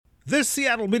This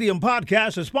Seattle Medium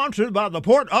podcast is sponsored by the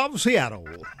Port of Seattle.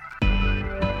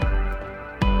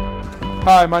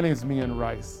 Hi, my name is Mian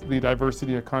Rice, the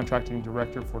Diversity and Contracting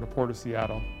Director for the Port of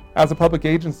Seattle. As a public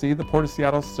agency, the Port of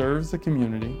Seattle serves the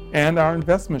community, and our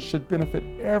investments should benefit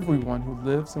everyone who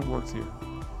lives and works here.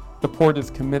 The Port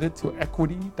is committed to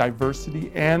equity,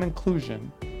 diversity, and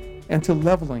inclusion, and to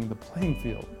leveling the playing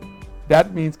field.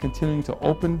 That means continuing to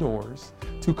open doors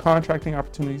to contracting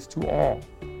opportunities to all,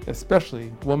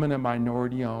 especially women and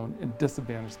minority-owned and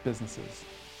disadvantaged businesses.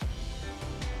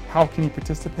 How can you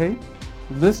participate?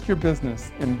 List your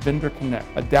business in Vendor Connect,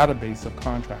 a database of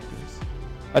contractors.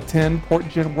 Attend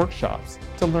PortGen workshops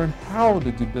to learn how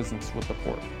to do business with the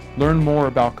Port. Learn more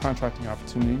about contracting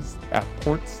opportunities at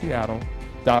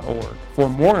portseattle.org. For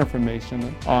more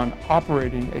information on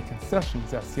operating a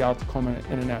concessions at Seattle-Tacoma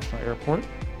International Airport,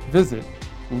 visit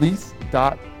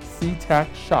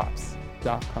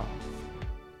lease.ctacshops.com.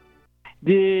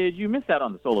 Did you miss out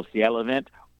on the Soul of Seattle event?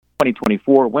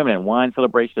 2024 Women in Wine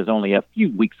Celebration is only a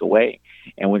few weeks away.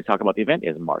 And when we talk about the event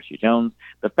is Marcia Jones,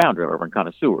 the founder of Urban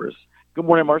Connoisseurs. Good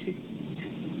morning, Marcia.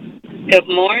 Good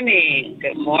morning.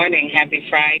 Good morning. Happy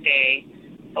Friday.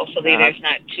 Hopefully there's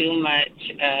not too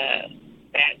much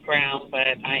background,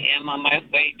 but I am on my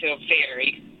way to a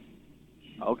ferry.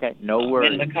 Okay, no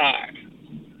worries. In the car.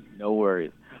 No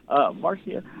worries.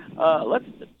 Marcia, let's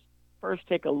first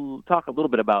talk a little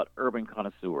bit about Urban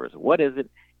Connoisseurs. What is it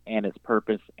and its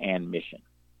purpose and mission?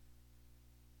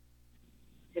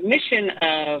 The mission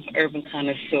of Urban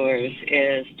Connoisseurs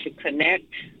is to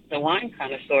connect the wine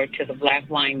connoisseur to the Black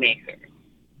winemaker.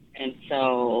 And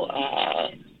so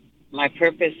my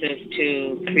purpose is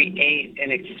to create an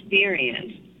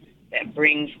experience that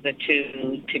brings the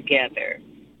two together.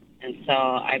 And so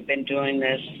I've been doing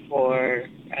this for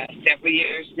several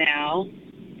years now,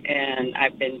 and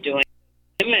I've been doing a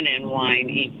Women in Wine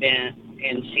event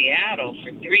in Seattle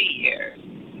for 3 years.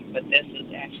 But this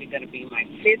is actually going to be my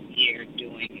 5th year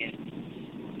doing it.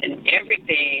 And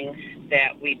everything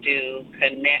that we do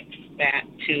connects back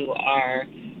to our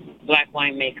Black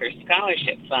Winemaker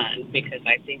Scholarship Fund, because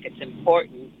I think it's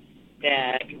important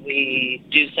that we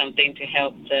do something to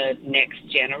help the next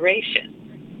generation.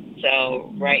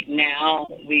 So right now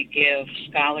we give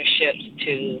scholarships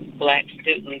to Black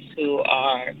students who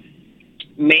are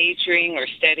majoring or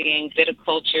studying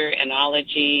viticulture,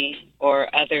 enology, or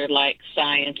other like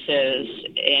sciences,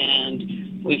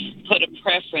 and we've put a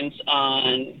preference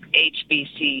on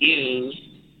HBCUs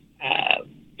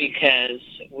because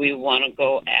we want to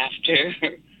go after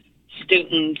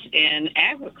students in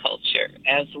agriculture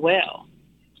as well.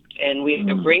 And we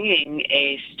are bringing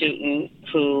a student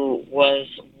who was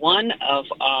one of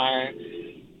our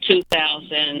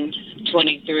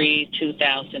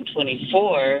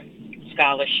 2023-2024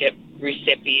 scholarship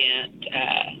recipient.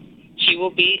 She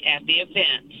will be at the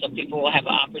event, so people will have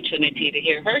an opportunity to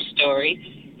hear her story,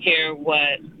 hear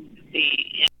what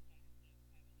the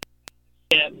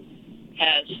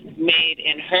has made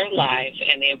in her life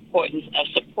and the importance of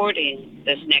supporting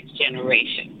this next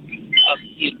generation of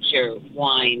future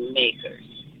wine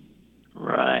makers.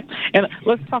 Right. And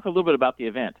let's talk a little bit about the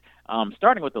event,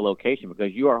 starting with the location,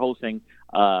 because you are hosting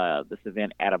this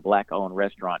event at a Black-owned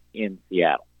restaurant in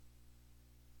Seattle.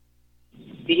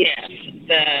 Yes,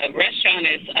 the restaurant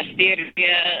is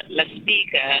Osteria La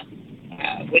Spiga,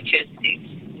 which is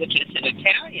an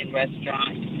Italian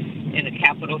restaurant in the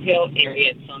Capitol Hill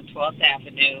area. It's on 12th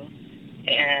Avenue,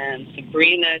 and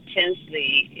Sabrina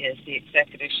Tinsley is the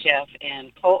executive chef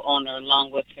and co-owner,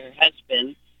 along with her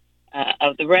husband,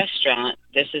 of the restaurant.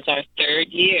 This is our 3rd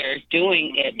year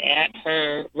doing it at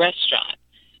her restaurant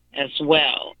as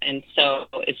well, and so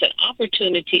it's an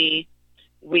opportunity.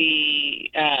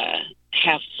 We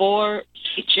have 4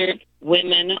 featured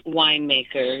women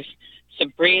winemakers.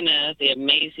 Sabrina, the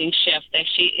amazing chef that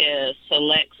she is,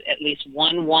 selects at least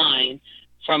one wine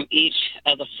from each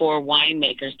of the 4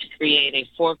 winemakers to create a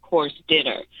 4-course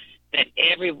dinner that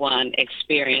everyone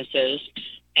experiences.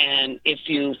 And if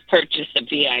you purchase a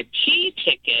VIP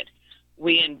ticket,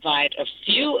 we invite a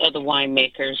few of the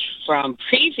winemakers from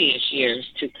previous years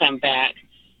to come back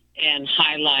and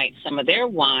highlight some of their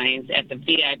wines at the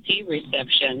VIP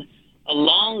reception,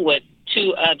 along with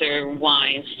 2 other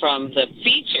wines from the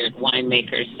featured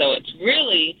winemakers. So it's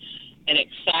really an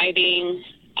exciting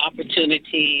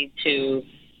opportunity to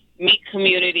meet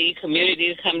community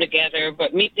to come together,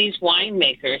 but meet these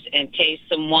winemakers and taste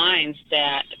some wines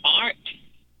that aren't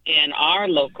in our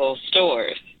local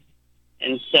stores.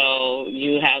 And so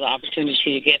you have the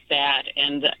opportunity to get that.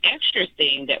 And the extra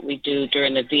thing that we do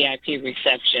during the VIP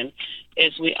reception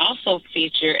is we also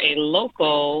feature a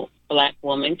local Black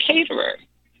woman caterer.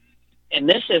 And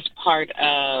this is part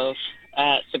of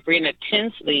Sabrina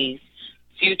Tinsley's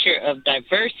Future of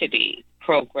Diversity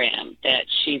program that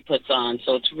she puts on.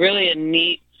 So it's really a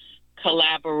neat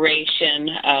collaboration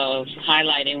of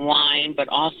highlighting wine, but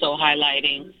also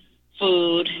highlighting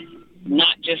food,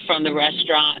 not just from the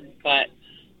restaurant, but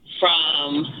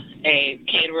from a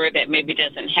caterer that maybe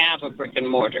doesn't have a brick and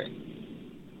mortar.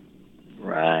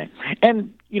 Right.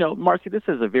 And, Marcy, this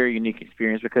is a very unique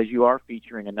experience because you are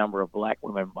featuring a number of Black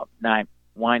women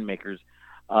winemakers,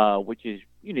 which is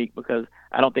unique because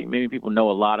I don't think many people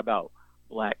know a lot about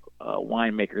Black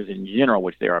winemakers in general,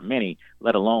 which there are many,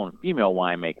 let alone female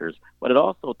winemakers. But it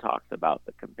also talks about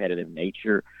the competitive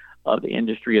nature of the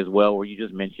industry as well, where you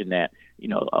just mentioned that,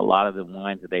 a lot of the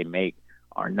wines that they make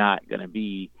are not going to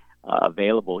be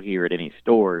available here at any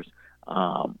stores,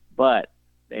 but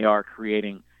they are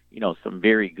creating some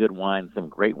very good wines, some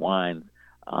great wines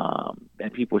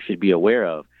that people should be aware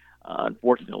of.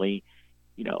 Unfortunately,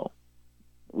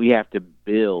 we have to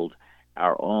build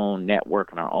our own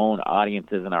network and our own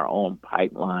audiences and our own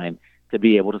pipeline to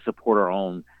be able to support our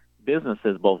own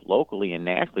businesses, both locally and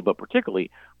nationally, but particularly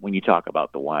when you talk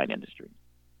about the wine industry.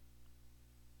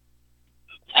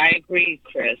 I agree,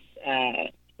 Chris.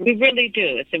 We really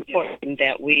do. It's important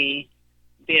that we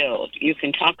build. You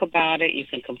can talk about it, you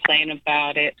can complain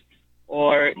about it,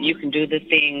 or you can do the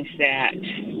things that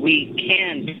we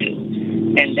can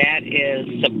do, and that is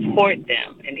support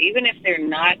them. And even if they're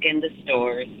not in the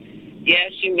stores,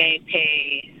 yes, you may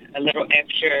pay a little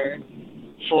extra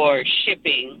for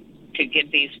shipping to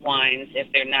get these wines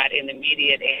if they're not in the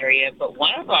immediate area. But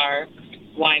one of our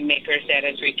winemakers that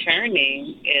is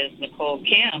returning is Nicole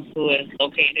Kemp, who is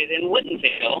located in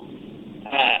Woodinville.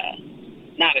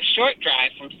 Not a short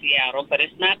drive from Seattle, but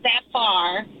it's not that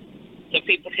far. So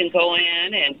people can go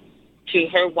in and to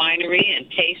her winery and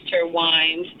taste her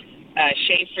wines.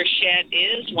 Chez Frechette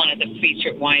is one of the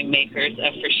featured winemakers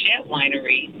of Frechette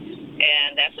Winery,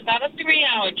 and that's about a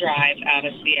 3-hour drive out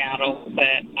of Seattle,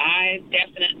 but I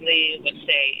definitely would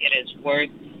say it is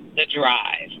worth the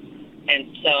drive.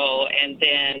 And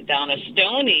then Donna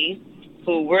Stoney,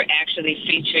 who we're actually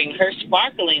featuring her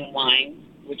sparkling wine,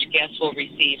 which guests will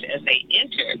receive as they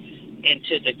enter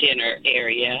into the dinner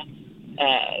area.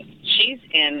 She's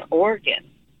in Oregon,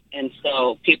 and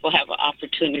so people have an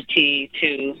opportunity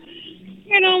to,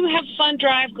 have a fun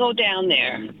drive, go down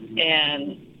there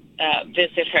and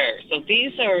visit her. So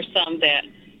these are some that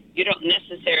you don't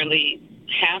necessarily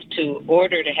have to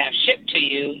order to have shipped to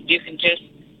you. You can just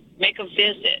make a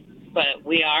visit. But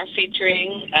we are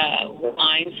featuring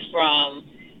wines from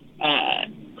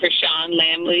Krishan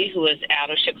Lamley, who is out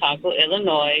of Chicago,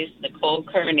 Illinois, Nicole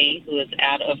Kearney, who is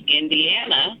out of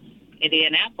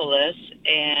Indianapolis,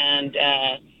 and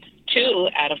 2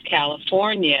 out of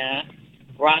California,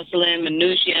 Rosalind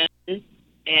Manouchian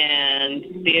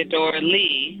and Theodora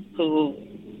Lee, who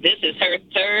this is her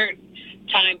 3rd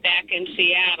time back in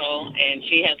Seattle, and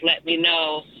she has let me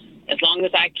know as long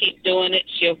as I keep doing it,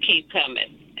 she'll keep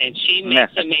coming. And she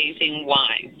makes amazing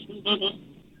wines.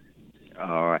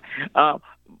 All right.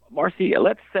 Marcy,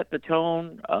 let's set the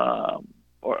tone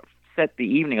or set the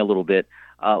evening a little bit.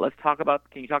 Can you talk about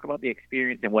the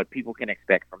experience and what people can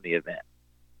expect from the event?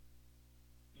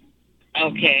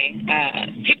 Okay.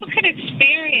 People can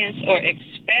experience or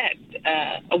expect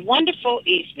a wonderful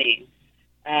evening.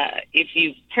 If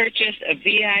you purchase a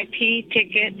VIP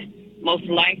ticket, most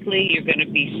likely you're going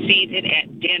to be seated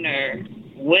at dinner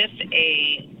with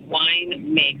a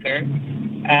winemaker.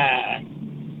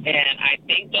 And I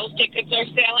think those tickets are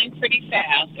selling pretty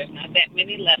fast. There's not that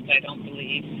many left, I don't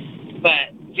believe.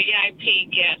 But VIP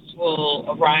guests will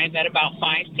arrive at about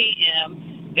 5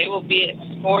 p.m. They will be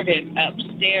escorted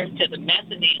upstairs to the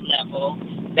mezzanine level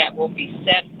that will be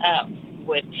set up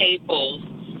with tables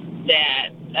that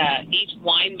each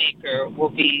winemaker will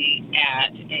be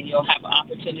at, and you'll have an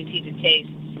opportunity to taste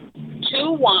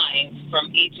 2 wines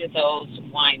from each of those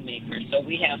winemakers. So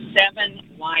we have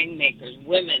 7 winemakers,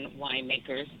 women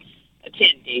winemakers,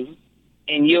 attending,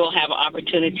 and you'll have an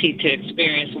opportunity to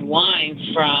experience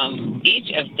wines from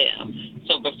each of them.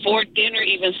 So before dinner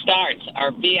even starts,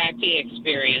 our VIP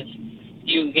experience,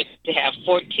 you get to have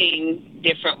 14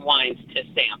 different wines to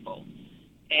sample.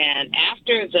 And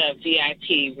after the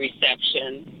VIP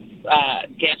reception,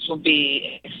 guests will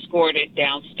be escorted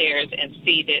downstairs and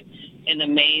seated in the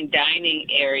main dining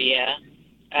area.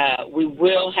 We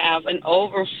will have an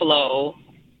overflow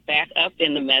back up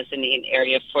in the mezzanine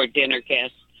area for dinner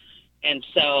guests. And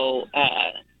so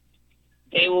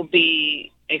they will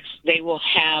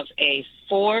have a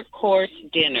 4-course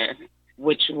dinner,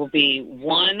 which will be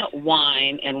 1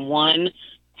 wine and 1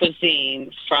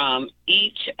 cuisine from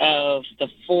each of the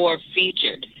 4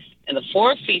 featured And the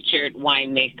 4 featured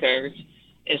winemakers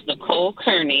is Nicole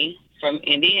Kearney from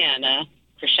Indiana,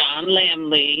 Krishan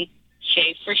Lamley,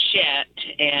 Shay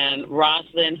Frechette, and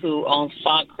Roslyn, who owns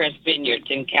Fogcrest Vineyards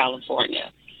in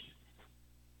California.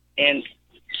 And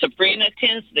Sabrina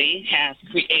Tinsley has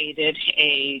created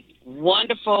a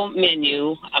wonderful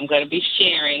menu I'm going to be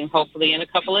sharing hopefully in a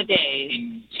couple of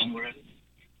days.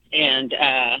 And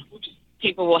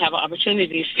people will have an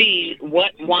opportunity to see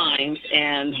what wines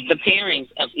and the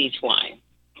pairings of each wine.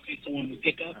 Okay, so when we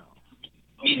pick up.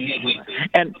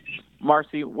 And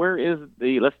Marcy, where is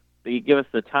give us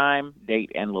the time,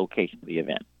 date, and location of the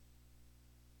event.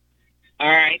 All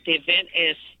right, the event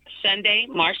is Sunday,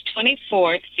 March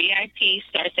 24th. VIP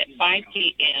starts at 5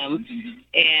 p.m.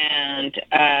 and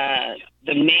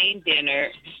the main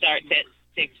dinner starts at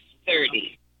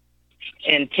 6:30.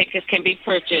 And tickets can be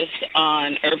purchased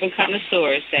on Urban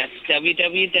Connoisseurs. That's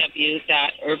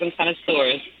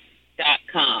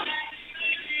www.urbanconnoisseurs.com.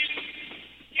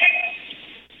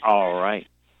 All right.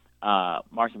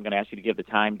 Marcia, I'm going to ask you to give the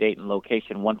time, date, and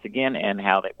location once again, and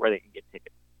where they can get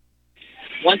tickets.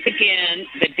 Once again,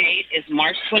 the date is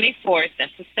March 24th.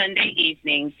 That's a Sunday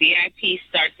evening. VIP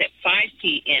starts at 5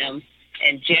 p.m.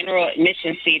 and general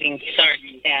admission seating starts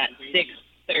at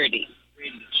 6:30.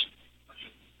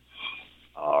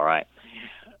 All right.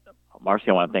 Marcia,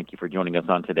 I want to thank you for joining us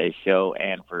on today's show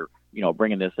and for,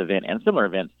 bringing this event and similar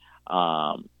events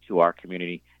to our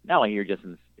community, not only here just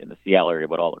in the Seattle area,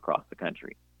 but all across the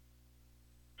country.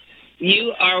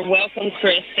 You are welcome,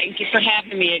 Chris. Thank you for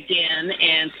having me again,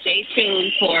 and stay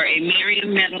tuned for a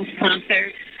Miriam Meadows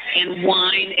concert and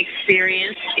wine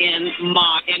experience in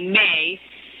May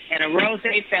and a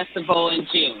Rosé Festival in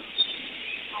June.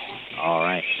 All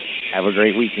right. Have a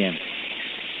great weekend.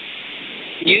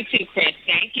 You too, Chris.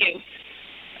 Thank you.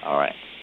 All right.